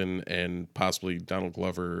getting Alden and possibly Donald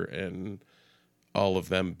Glover and all of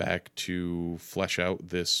them back to flesh out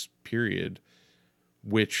this period,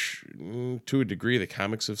 which to a degree the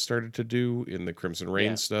comics have started to do in the Crimson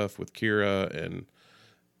Reign stuff with Kira, and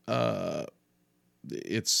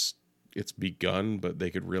it's begun, but they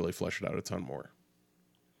could really flesh it out a ton more.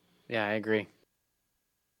 Yeah, I agree.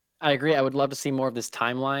 I would love to see more of this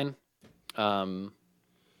timeline.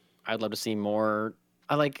 I'd love to see more.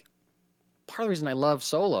 Part of the reason I love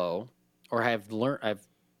Solo, or have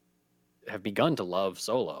begun to love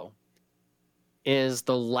Solo, is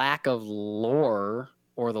the lack of lore,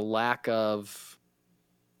 or the lack of,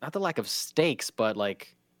 not the lack of stakes, but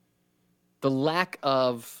like the lack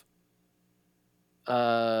of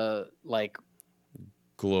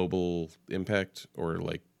global impact, or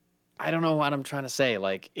like, I don't know what I'm trying to say.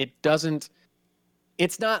 Like,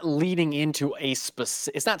 it's not leading into it's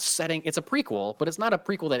a prequel, but it's not a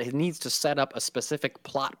prequel that it needs to set up a specific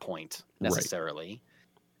plot point necessarily. Right.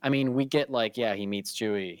 I mean, we get he meets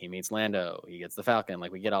Chewie, he meets Lando, he gets the Falcon.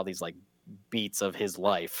 Like, we get all these like beats of his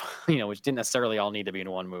life, which didn't necessarily all need to be in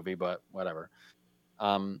one movie, but whatever.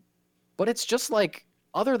 But it's just like,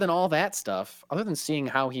 other than all that stuff, other than seeing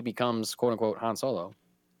how he becomes quote unquote Han Solo,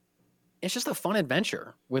 it's just a fun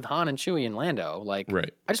adventure with Han and Chewie and Lando. Like,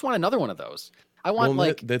 Right. I just want another one of those. I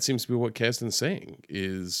want that seems to be what Kasdan's saying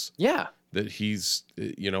is that he's,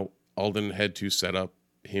 Alden had to set up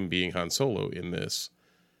him being Han Solo in this.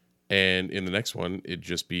 And in the next one, it'd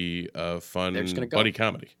just be a fun buddy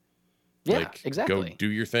comedy. Yeah, exactly. Go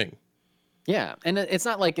do your thing. Yeah, and it's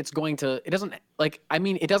not like it doesn't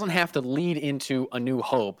have to lead into A New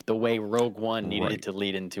Hope the way Rogue One needed it to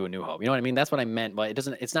lead into A New Hope. You know what I mean? That's what I meant, but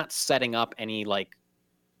it's not setting up any like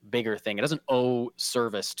bigger thing. It doesn't owe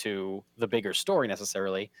service to the bigger story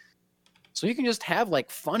necessarily. So you can just have like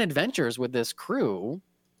fun adventures with this crew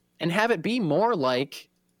and have it be more like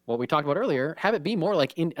what we talked about earlier, have it be more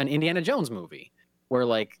like an Indiana Jones movie where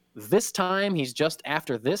like this time he's just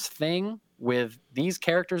after this thing with these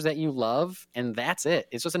characters that you love, and that's it.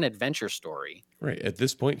 It's just an adventure story. Right. At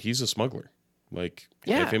this point, he's a smuggler. Like,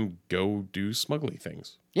 have him go do smuggling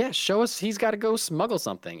things. Yeah, show us he's got to go smuggle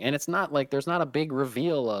something. And it's not like there's not a big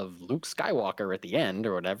reveal of Luke Skywalker at the end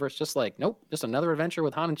or whatever. It's just like, nope, just another adventure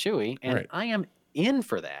with Han and Chewie. And I am in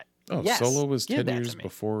for that. Oh, yes, Solo was 10 years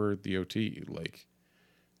before the OT. Like,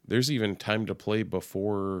 there's even time to play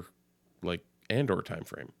before, like, Andor time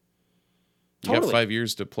frame. You got 5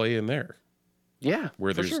 years to play in there. Yeah,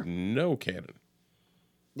 where there's no canon.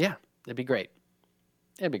 Yeah, it'd be great.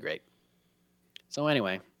 It'd be great. So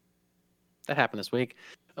anyway, that happened this week.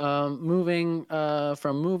 Moving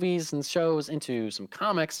from movies and shows into some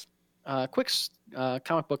comics. Quick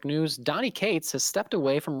comic book news. Donny Cates has stepped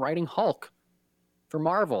away from writing Hulk for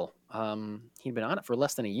Marvel. He'd been on it for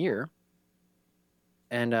less than a year.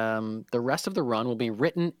 And the rest of the run will be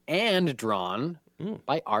written and drawn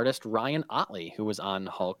by artist Ryan Otley, who was on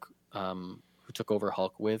Hulk, who took over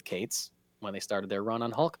Hulk with Cates when they started their run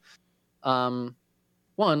on Hulk. One,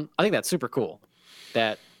 I think that's super cool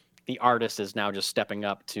that the artist is now just stepping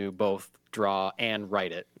up to both draw and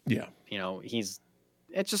write it. Yeah.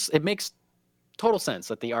 It makes total sense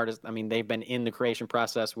that the artist, they've been in the creation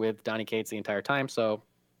process with Donny Cates the entire time, so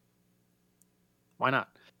why not?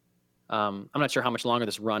 I'm not sure how much longer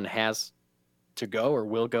this run has to go or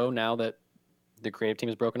will go now that the creative team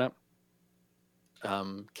is broken up.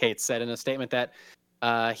 Cates said in a statement that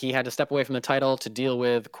he had to step away from the title to deal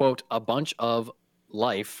with, quote, a bunch of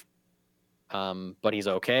life, but he's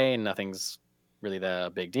okay and nothing's really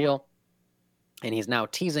the big deal. And he's now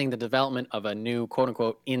teasing the development of a new, quote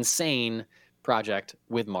unquote, insane project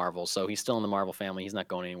with Marvel. So he's still in the Marvel family. He's not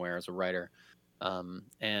going anywhere as a writer.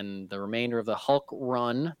 And the remainder of the Hulk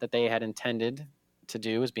run that they had intended to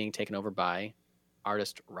do is being taken over by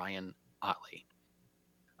artist Ryan Otley.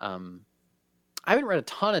 I haven't read a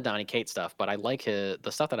ton of Donny Cates stuff, but I like the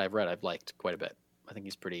stuff that I've read. I've liked quite a bit. I think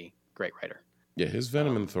he's pretty great writer. Yeah, his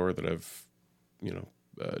Venom and Thor that I've,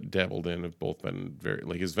 dabbled in have both been very,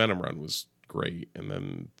 like, his Venom run was great, and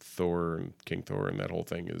then Thor and King Thor and that whole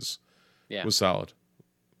thing was solid.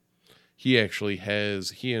 He and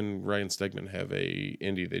Ryan Stegman have a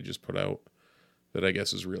indie they just put out that I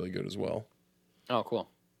guess is really good as well. Oh, cool.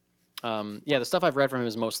 The stuff I've read from him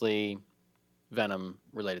is mostly Venom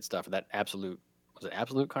related stuff. That Absolute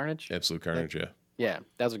Carnage? Absolute Carnage, yeah. Yeah,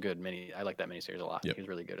 that was a good mini. I like that miniseries a lot. Yep. He was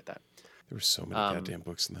really good at that. There were so many goddamn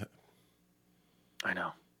books in that. I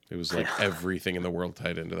know. It was like everything in the world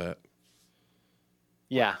tied into that.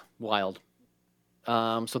 Yeah, wild.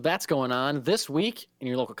 So that's going on this week in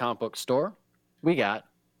your local comic book store. We got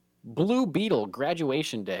Blue Beetle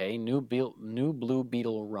Graduation Day, new Blue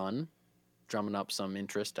Beetle run, drumming up some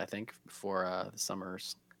interest, I think, before the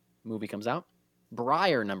summer's movie comes out.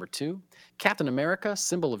 Briar, number 2. Captain America,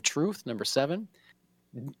 Symbol of Truth, number 7.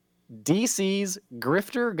 DC's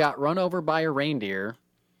Grifter Got Run Over by a Reindeer,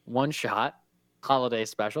 one shot, holiday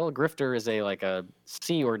special. Grifter is a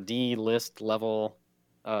C or D list level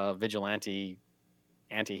vigilante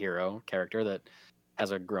anti-hero character that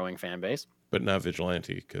has a growing fan base. But not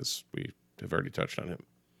vigilante, because we have already touched on him.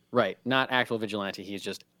 Right. Not actual vigilante. He's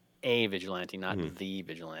just a vigilante, not the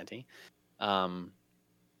vigilante.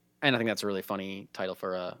 And I think that's a really funny title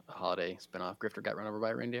for a holiday spinoff. Grifter Got Run Over by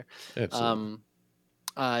a Reindeer. Absolutely.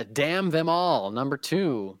 Damn Them All, number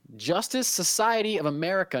 2. Justice Society of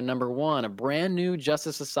America, number 1. A brand new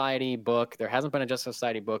Justice Society book. There hasn't been a Justice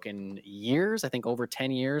Society book in years. I think over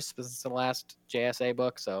 10 years since the last JSA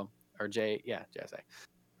book. JSA.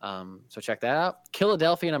 So check that out.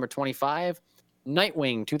 Philadelphia, number 25.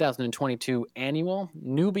 Nightwing 2022 annual.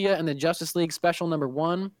 Nubia and the Justice League special, number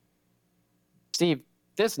 1. Steve,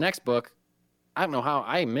 this next book I don't know how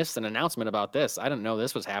I missed an announcement about this. I didn't know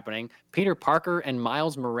this was happening. Peter Parker and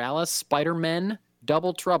Miles Morales, Spider-Man,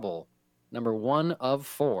 Double Trouble, number 1 of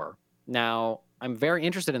 4. Now, I'm very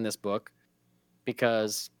interested in this book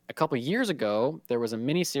because a couple years ago, there was a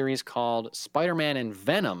miniseries called Spider-Man and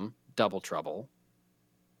Venom, Double Trouble.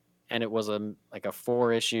 And it was a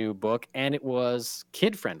 4-issue book, and it was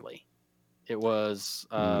kid-friendly. It was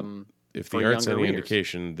If for the art's younger any readers.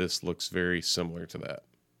 indication, this looks very similar to that.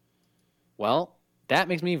 Well, that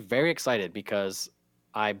makes me very excited because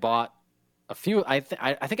I bought a few. I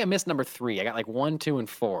think I missed number 3. I got like 1, 2, and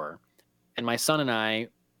 4, and my son and I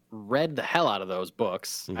read the hell out of those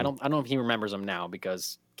books. I don't know if he remembers them now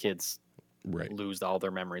because kids Right. lose all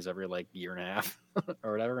their memories every like year and a half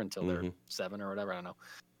or whatever until they're 7 or whatever. I don't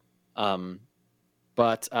know.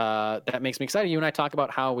 But that makes me excited. You and I talk about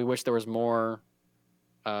how we wish there was more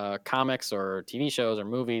comics or TV shows or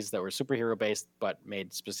movies that were superhero based but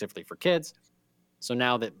made specifically for kids. So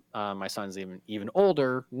now that my son's even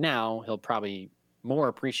older, now he'll probably more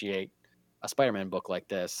appreciate a Spider-Man book like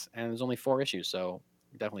this. And there's only 4 issues, so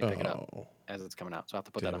definitely pick it up as it's coming out. So I have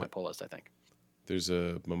to put that on my pull list, I think. There's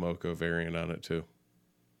a Momoko variant on it too.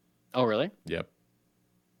 Oh, really? Yep.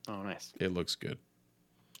 Oh, nice. It looks good.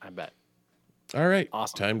 I bet. All right.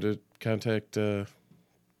 Awesome. Time to contact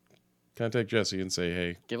Jesse and say,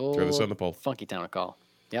 hey, Give throw this on the poll. Funky Town a call.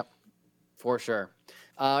 Yep, for sure.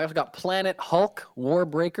 I also got Planet Hulk,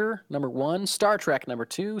 Warbreaker, number 1, Star Trek, number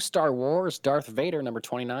 2, Star Wars, Darth Vader, number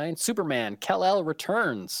 29, Superman, Kal-El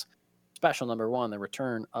Returns, special number 1, the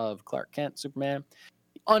return of Clark Kent, Superman,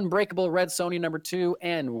 Unbreakable Red Sonja, number 2,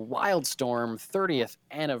 and Wildstorm, 30th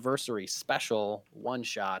anniversary special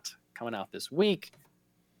one-shot coming out this week.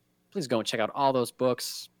 Please go and check out all those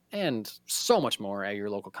books and so much more at your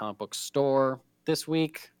local comic book store this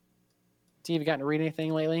week. Steve, you gotten to read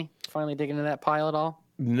anything lately? Finally digging into that pile at all?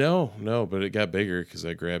 No, but it got bigger because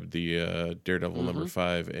I grabbed the Daredevil number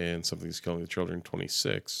 5 and Something's Killing the Children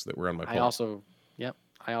 26 that were on my poll.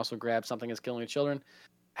 I also grabbed Something is Killing the Children.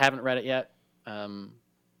 Haven't read it yet,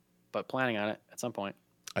 but planning on it at some point.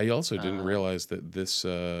 I also didn't realize that this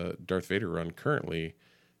Darth Vader run currently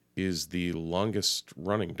is the longest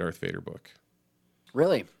running Darth Vader book.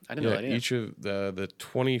 Really? I didn't know that either. Each of the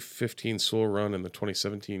 2015 Soul run and the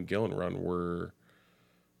 2017 Gillen run were,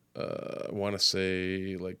 I want to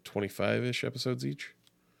say, like 25-ish episodes each.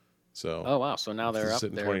 So. Oh, wow. So now they're up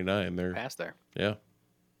sitting there. 29. They're past there. Yeah.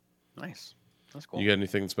 Nice. That's cool. You got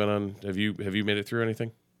anything that's been on? Have you made it through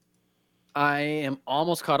anything? I am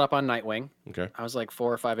almost caught up on Nightwing. Okay. I was like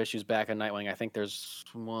 4 or 5 issues back on Nightwing. I think there's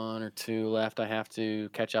 1 or 2 left I have to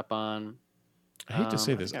catch up on. I hate to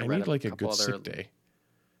say this. I need like a good sick day.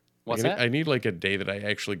 What's that? I need like a day that I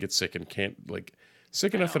actually get sick and can't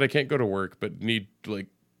sick enough that I can't go to work, but need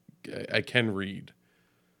I can read.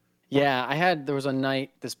 Yeah, there was a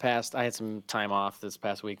night I had some time off this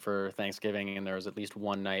past week for Thanksgiving, and there was at least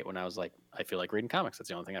one night when I was like, I feel like reading comics. That's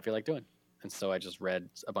the only thing I feel like doing. And so I just read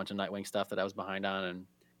a bunch of Nightwing stuff that I was behind on. And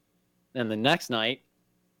then the next night,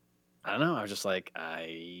 I don't know, I was just like,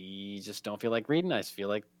 I just don't feel like reading. I just feel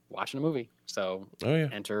like watching a movie. So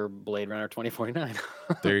enter Blade Runner 2049.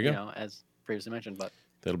 There you go. As previously mentioned. But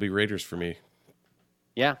that'll be Raiders for me.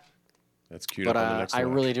 Yeah. That's cute. But on the next I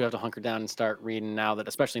really do have to hunker down and start reading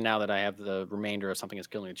especially now that I have the remainder of Something is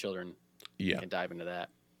Killing the Children. Yeah. I can dive into that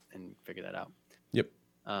and figure that out. Yep.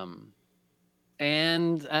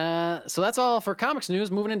 And so that's all for comics news.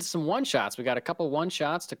 Moving into some one-shots. We got a couple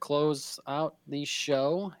one-shots to close out the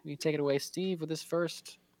show. You take it away, Steve, with this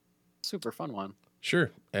first super fun one.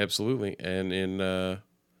 Sure, absolutely. And in,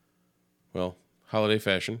 holiday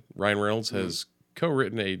fashion, Ryan Reynolds has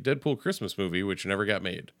co-written a Deadpool Christmas movie, which never got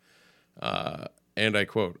made. And I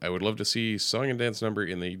quote, "I would love to see song and dance number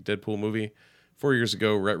in the Deadpool movie. 4 years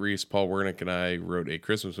ago, Rhett Reese, Paul Wernick, and I wrote a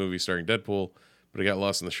Christmas movie starring Deadpool, but it got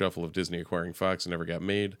lost in the shuffle of Disney acquiring Fox and never got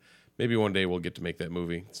made. Maybe one day we'll get to make that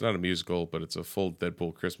movie. It's not a musical, but it's a full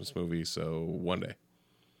Deadpool Christmas movie, so one day."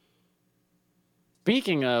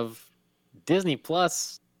 Speaking of Disney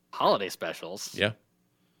Plus holiday specials. Yeah.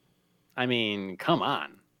 I mean, come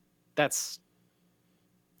on. That's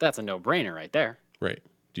a no-brainer right there. Right.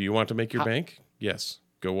 Do you want to make your bank? Yes.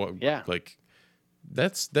 Go. Yeah.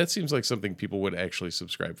 That seems like something people would actually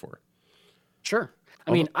subscribe for. Sure.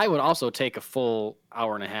 I mean, I would also take a full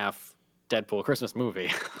hour and a half Deadpool Christmas movie.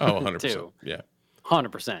 Oh, 100%. Too. Yeah.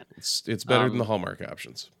 100%. It's better than the Hallmark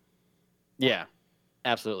options. Yeah,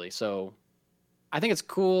 absolutely. So I think it's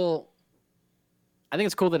cool. I think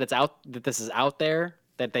it's cool that that this is out there,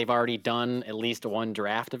 that they've already done at least one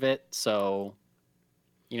draft of it. So,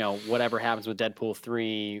 whatever happens with Deadpool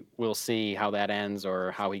 3, we'll see how that ends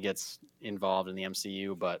or how he gets involved in the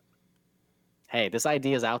MCU. But hey, this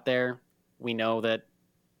idea is out there. We know that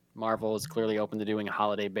Marvel is clearly open to doing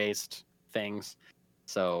holiday-based things.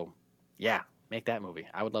 So, yeah, make that movie.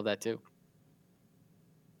 I would love that too.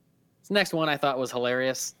 This next one I thought was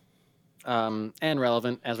hilarious and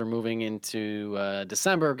relevant as we're moving into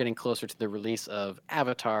December, getting closer to the release of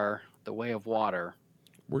Avatar: The Way of Water.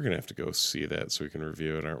 We're going to have to go see that so we can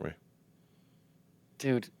review it, aren't we?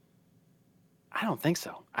 Dude, I don't think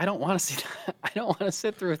so. I don't want to see that. I don't want to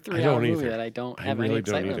sit through a 3-hour movie that I don't have any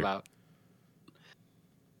excitement about.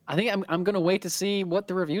 I think I'm going to wait to see what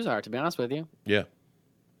the reviews are, to be honest with you. Yeah.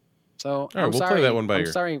 So, all right, we'll play that one by ear.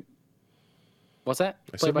 I'm sorry. What's that?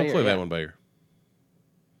 I said we'll play that one by ear.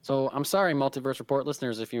 So, I'm sorry, Multiverse Report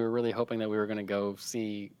listeners, if you were really hoping that we were going to go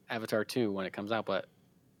see Avatar 2 when it comes out, but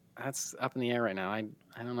that's up in the air right now. I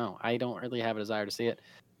don't know. I don't really have a desire to see it.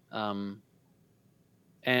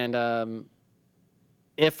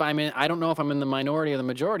 If I'm in, I don't know if I'm in the minority or the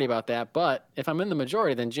majority about that, but if I'm in the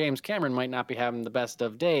majority, then James Cameron might not be having the best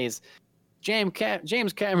of days. James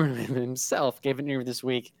Cameron himself gave an interview this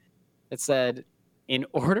week that said, in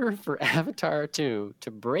order for Avatar 2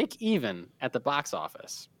 to break even at the box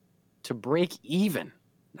office, not even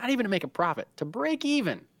to make a profit, to break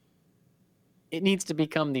even, it needs to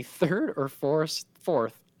become the third or fourth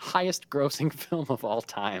highest grossing film of all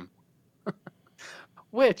time.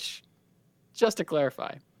 Which, just to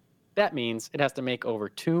clarify, that means it has to make over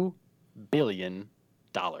 $2 billion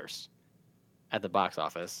at the box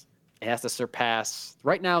office. It has to surpass,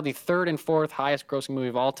 right now, the third and fourth highest grossing movie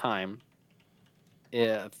of all time.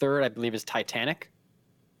 Third, I believe, is Titanic.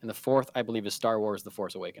 And the fourth, I believe, is Star Wars: The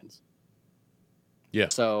Force Awakens. Yeah.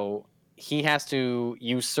 So he has to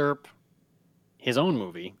usurp his own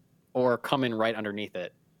movie or come in right underneath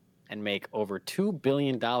it and make over $2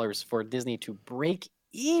 billion for Disney to break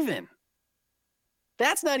even.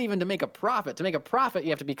 That's not even to make a profit. To make a profit, you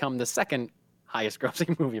have to become the second highest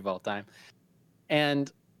grossing movie of all time.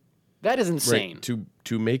 And that is insane. Right.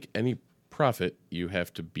 To make any profit, you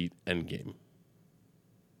have to beat Endgame.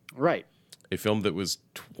 Right. A film that was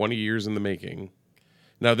 20 years in the making.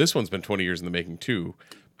 Now, this one's been 20 years in the making, too.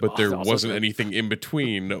 But there wasn't anything in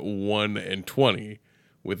between 1 and 20.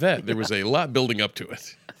 With that, there was a lot building up to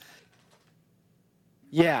it.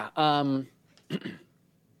 Yeah.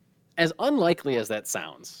 As unlikely as that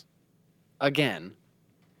sounds, again,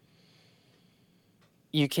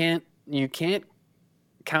 you can't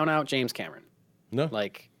count out James Cameron. No.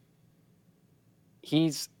 Like,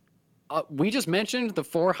 he's... we just mentioned the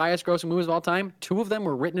 4 highest grossing movies of all time. 2 of them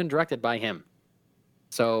were written and directed by him.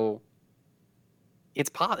 So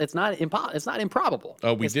it's not improbable.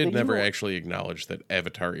 Oh, we did never actually acknowledge that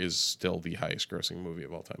Avatar is still the highest grossing movie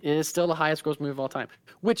of all time. It is still the highest grossing movie of all time,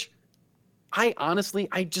 which I honestly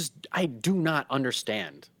I do not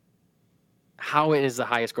understand how it is the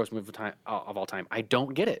highest grossing movie of all time. I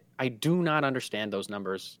don't get it. I do not understand those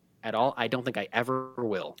numbers at all. I don't think I ever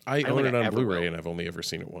will. I own it on Blu-ray and I've only ever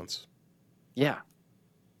seen it once. Yeah.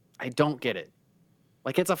 I don't get it.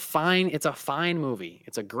 Like, it's a fine movie.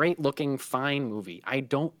 It's a great looking, fine movie. I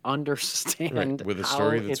don't understand. Right. With a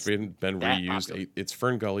story that's been reused. Popular. It's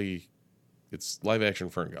Fern Gully. It's live action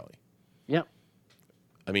Fern Gully. Yep.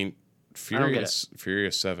 I mean, Furious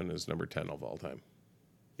 7 is number 10 of all time.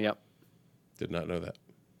 Yep. Did not know that.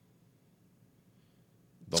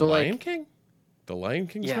 The Lion King? The Lion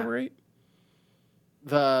King's number 8?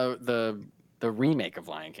 The remake of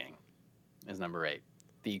Lion King is number 8.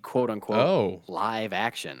 The quote-unquote live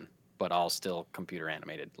action, but all still computer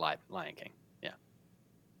animated Lion King. Yeah.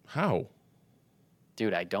 How?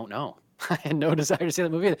 Dude, I don't know. I had no desire to see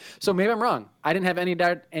that movie either. So maybe I'm wrong. I didn't have any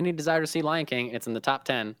desire to see Lion King. It's in the top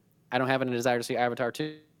 10. I don't have any desire to see Avatar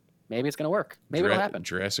 2. Maybe it's going to work. Maybe it'll happen.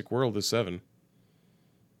 Jurassic World is 7.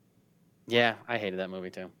 Yeah, I hated that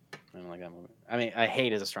movie too. I don't like that movie. I mean, I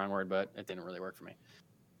hate is a strong word, but it didn't really work for me.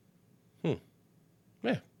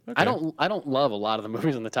 Yeah. Okay. I don't love a lot of the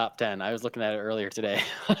movies in the top 10. I was looking at it earlier today.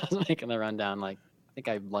 I was making the rundown. Like, I think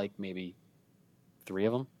I like maybe 3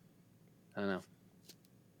 of them. I don't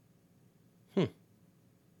know.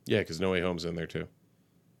 Yeah, because No Way Home's in there too.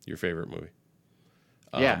 Your favorite movie.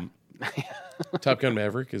 Yeah. Top Gun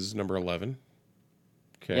Maverick is number 11.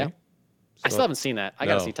 Okay. Yeah. I still haven't seen that. I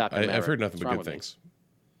got to see Top Gun Maverick. I've heard nothing but good things.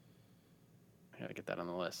 I got to get that on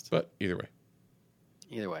the list. But either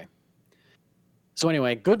way. So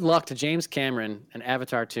anyway, good luck to James Cameron and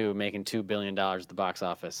Avatar 2 making $2 billion at the box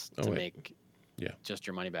office to make just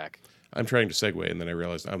your money back. I'm trying to segue, and then I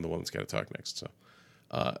realized I'm the one that's got to talk next. So,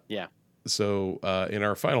 So in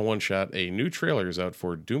our final one shot, a new trailer is out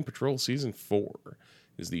for Doom Patrol Season 4.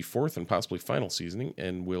 It is the 4th and possibly final seasoning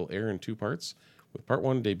and will air in 2 parts, with part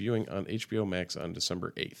 1 debuting on HBO Max on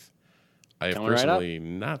December 8th. I have Coming right up. personally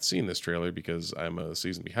not seen this trailer because I'm a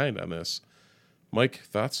season behind on this. Mike,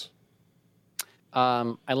 thoughts?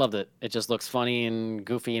 I loved it. It just looks funny and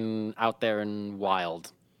goofy and out there and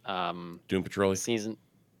wild. Doom Patrol.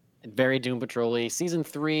 Very Doom Patrol-y. Season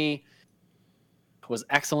 3 was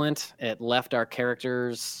excellent. It left our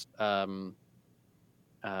characters. We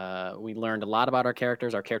learned a lot about our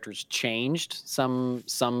characters. Our characters changed, some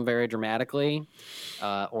very dramatically,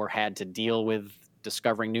 or had to deal with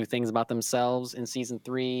discovering new things about themselves in season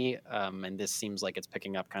 3. And this seems like it's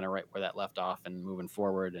picking up kind of right where that left off and moving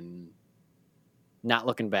forward and not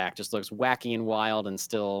looking back. Just looks wacky and wild and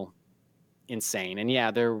still insane. And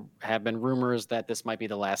yeah, there have been rumors that this might be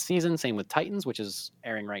the last season. Same with Titans, which is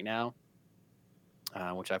airing right now,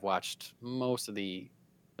 which I've watched most of the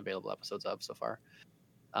available episodes of so far.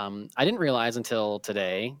 I didn't realize until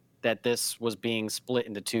today that this was being split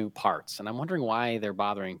into 2 parts, and I'm wondering why they're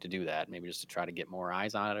bothering to do that. Maybe just to try to get more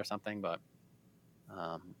eyes on it or something. But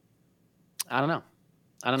I don't know.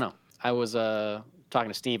 I was talking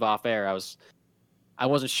to Steve off air. I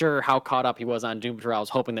wasn't sure how caught up he was on Doom Patrol. I was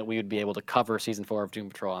hoping that we would be able to cover season 4 of Doom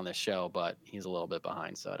Patrol on this show, but he's a little bit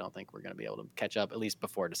behind, so I don't think we're going to be able to catch up at least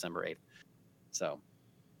before December 8th. So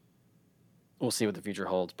we'll see what the future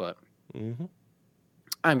holds, but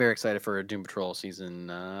I'm very excited for Doom Patrol season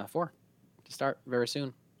 4 to start very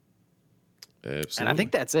soon. Absolutely. And I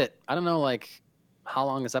think that's it. I don't know how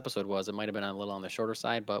long this episode was. It might have been a little on the shorter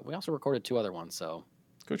side, but we also recorded 2 other ones, so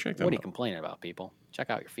go check them out. What are you complaining about, people? Check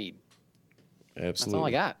out your feed. Absolutely. That's all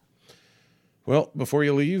I got. Well, before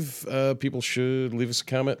you leave, people should leave us a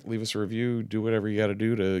comment, leave us a review, do whatever you got to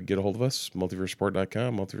do to get a hold of us.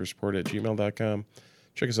 multiverseport.com, multiverseport@gmail.com.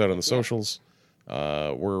 Check us out on the socials.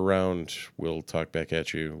 We're around. We'll talk back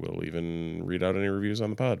at you. We'll even read out any reviews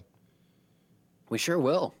on the pod. We sure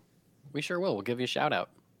will. We'll give you a shout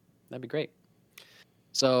out. That'd be great.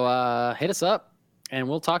 So hit us up, and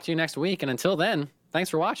we'll talk to you next week. And until then, thanks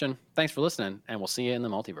for watching. Thanks for listening, and we'll see you in the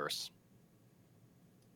multiverse.